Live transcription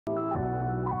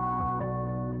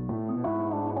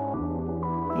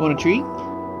Want a treat?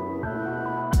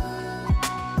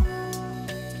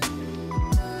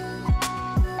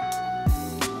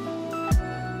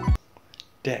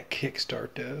 That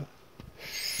kickstart though.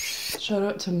 Shout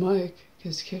out to Mike,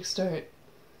 his kickstart.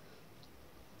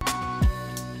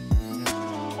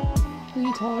 Will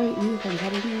you tolerate me if I'm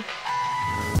petting you?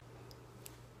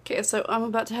 Okay, so I'm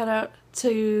about to head out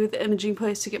to the imaging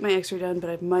place to get my x-ray done,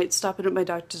 but I might stop in at my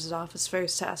doctor's office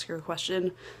first to ask her a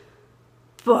question.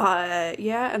 But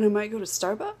yeah, and I might go to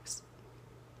Starbucks.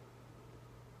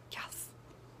 Yes.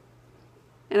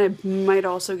 And I might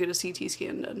also get a CT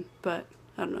scan done, but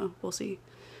I don't know, we'll see.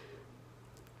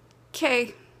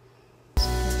 Okay.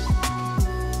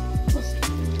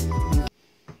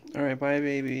 Alright, bye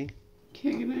baby.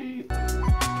 Okay, good night.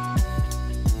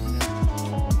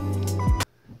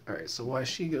 Alright, so while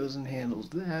she goes and handles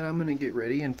that, I'm gonna get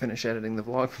ready and finish editing the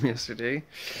vlog from yesterday.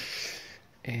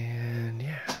 And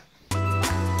yeah.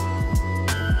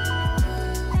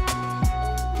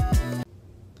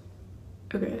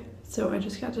 Okay, so I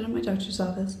just got done at my doctor's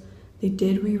office. They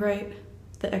did rewrite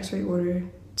the x-ray order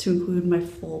to include my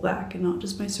full back and not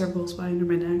just my cervical spine or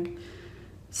my neck.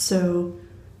 So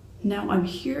now I'm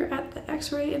here at the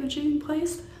x-ray imaging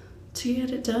place to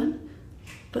get it done,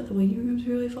 but the waiting room's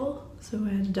really full, so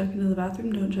I had to duck into the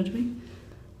bathroom. Don't judge me.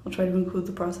 I'll try to include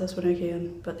the process when I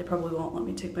can, but they probably won't let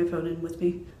me take my phone in with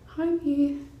me. Hi,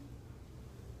 me.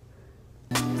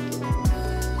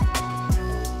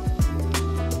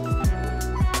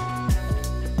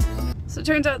 So it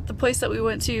turns out the place that we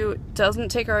went to doesn't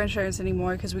take our insurance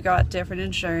anymore because we got different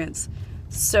insurance.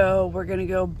 So we're gonna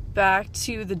go back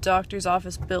to the doctor's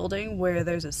office building where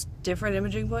there's a different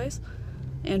imaging place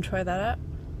and try that out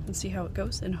and see how it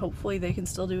goes. And hopefully they can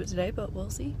still do it today, but we'll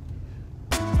see.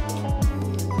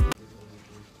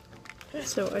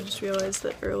 So I just realized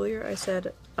that earlier I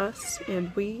said us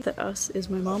and we, that us is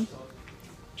my mom.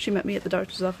 She met me at the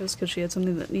doctor's office because she had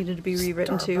something that needed to be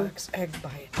rewritten too. Starbucks egg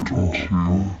bite.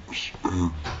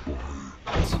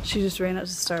 She just ran out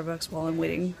to Starbucks while I'm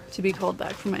waiting to be called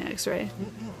back for my x-ray.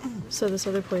 So this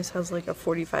other place has like a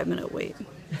 45-minute wait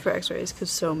for x-rays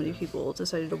because so many people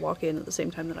decided to walk in at the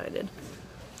same time that I did.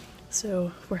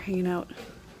 So we're hanging out.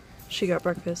 She got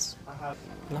breakfast.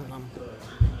 Nom nom.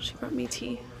 She brought me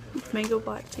tea, mango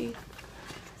black tea.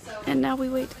 And now we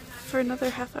wait for another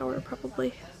half hour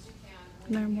probably.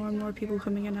 And there are more and more people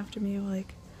coming in after me,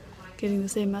 like getting the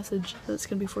same message that it's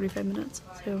gonna be 45 minutes.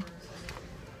 So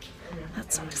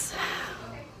that sucks.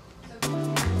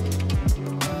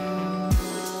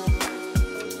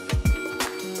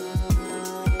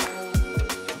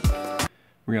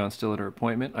 Rhian's still at her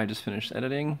appointment. I just finished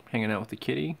editing, hanging out with the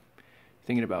kitty,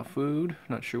 thinking about food,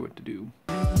 not sure what to do.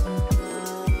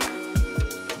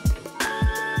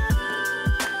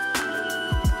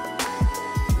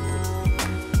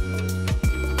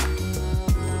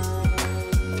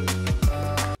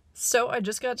 So I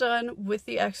just got done with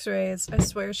the x-rays. I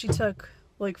swear she took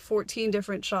like 14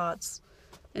 different shots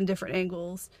and different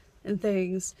angles and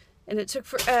things, and it took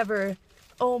forever.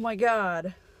 Oh my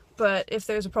god. But if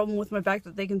there's a problem with my back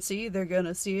that they can see, they're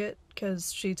gonna see it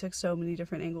because she took so many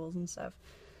different angles and stuff.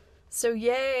 So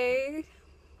yay.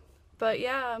 But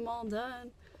yeah, I'm all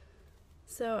done.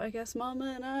 So I guess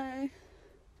Mama and I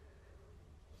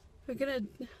are gonna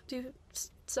do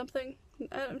something.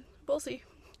 We'll see.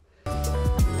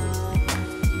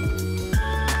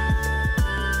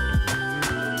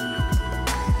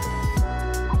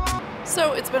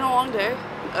 So it's been a long day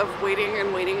of waiting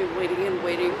and waiting and waiting and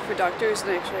waiting for doctors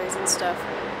and x-rays and stuff,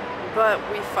 but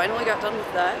we finally got done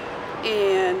with that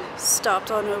and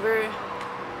stopped on over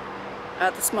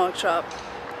at the smog shop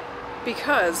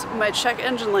because my check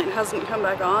engine light hasn't come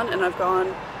back on and I've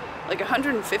gone like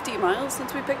 150 miles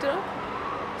since we picked it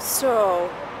up. So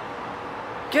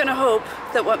gonna hope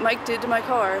that what Mike did to my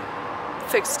car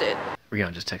fixed it.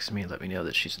 Rhian just texted me and let me know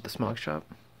that she's at the smog shop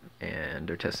and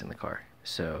they're testing the car.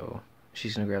 So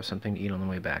she's gonna grab something to eat on the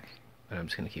way back, but I'm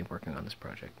just gonna keep working on this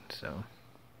project, so.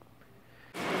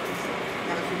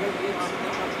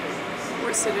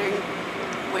 We're sitting,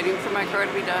 waiting for my car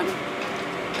to be done,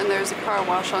 and there's a car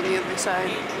wash on the other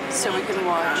side, so we can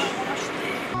watch.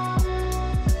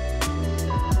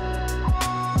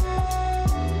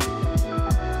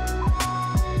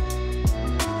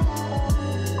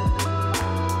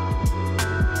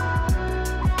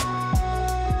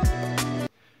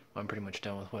 I'm pretty much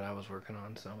done with what I was working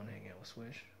on, so I'm gonna hang out with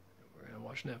Swish. We're gonna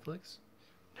watch Netflix.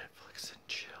 Netflix and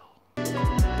chill.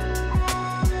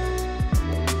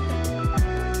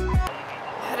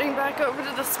 Heading back over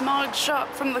to the smog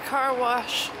shop from the car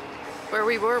wash, where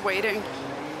we were waiting.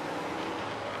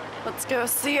 Let's go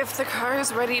see if the car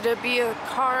is ready to be a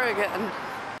car again.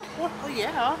 Well,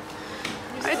 yeah.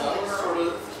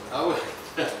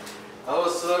 I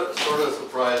was sort of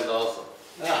surprised also.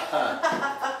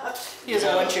 He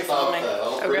doesn't want you filming.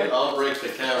 I'll break the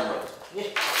camera.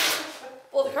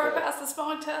 Will the car pass the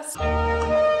smog test?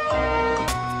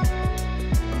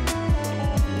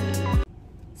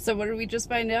 So what did we just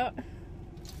find out?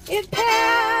 It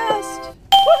passed!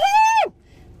 Woohoo!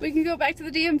 We can go back to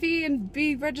the DMV and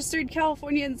be registered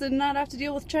Californians and not have to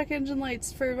deal with check engine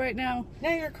lights for right now.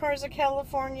 Now your car's a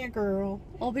California girl.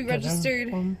 I'll be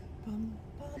registered.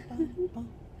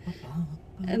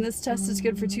 And this test is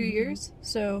good for 2 years,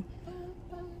 so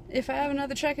if I have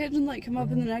another check engine light come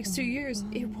up in the next 2 years,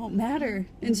 it won't matter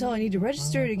until I need to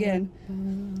register it again.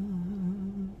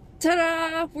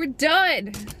 Ta-da! We're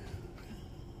done!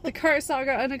 The car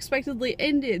saga unexpectedly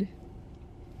ended.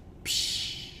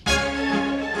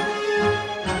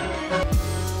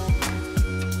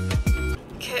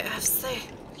 KFC.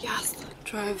 Yes.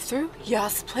 Drive through?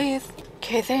 Yes, please.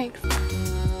 Okay, thanks.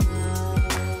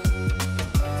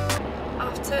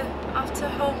 Off to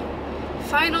home.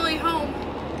 Finally home.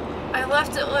 I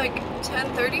left at like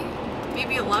 10:30,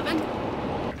 maybe 11.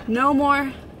 No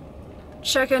more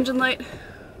check engine light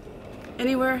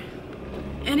anywhere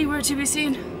to be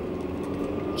seen.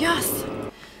 Yes!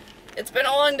 It's been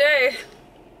a long day.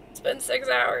 It's been 6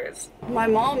 hours. My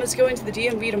mom is going to the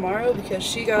DMV tomorrow because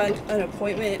she got an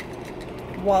appointment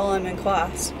while I'm in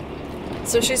class.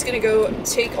 So she's gonna go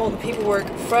take all the paperwork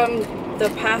from the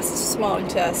past smog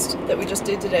test that we just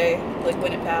did today, like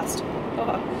when it passed,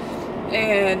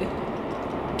 and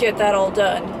get that all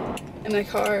done. And my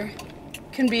car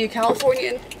can be a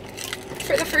Californian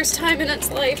for the first time in its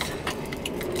life.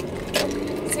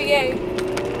 So yay.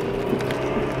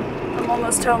 I'm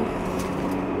almost home.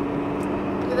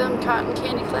 Look at them cotton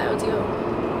candy clouds, yo.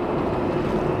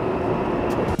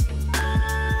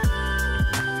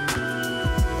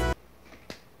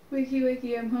 Wakey,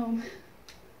 wakey, I'm home.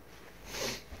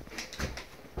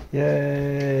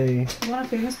 Yay! You want a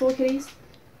famous bowl, kitties?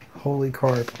 Holy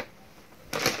carp.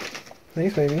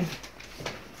 Thanks, baby.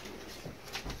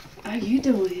 How you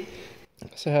doing?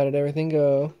 So how did everything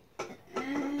go?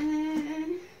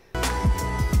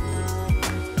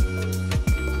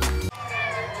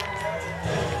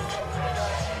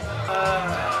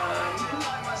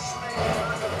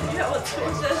 Yeah, let's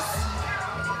finish this.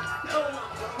 No.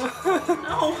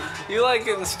 No. You like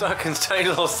getting stuck in tiny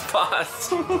little spots.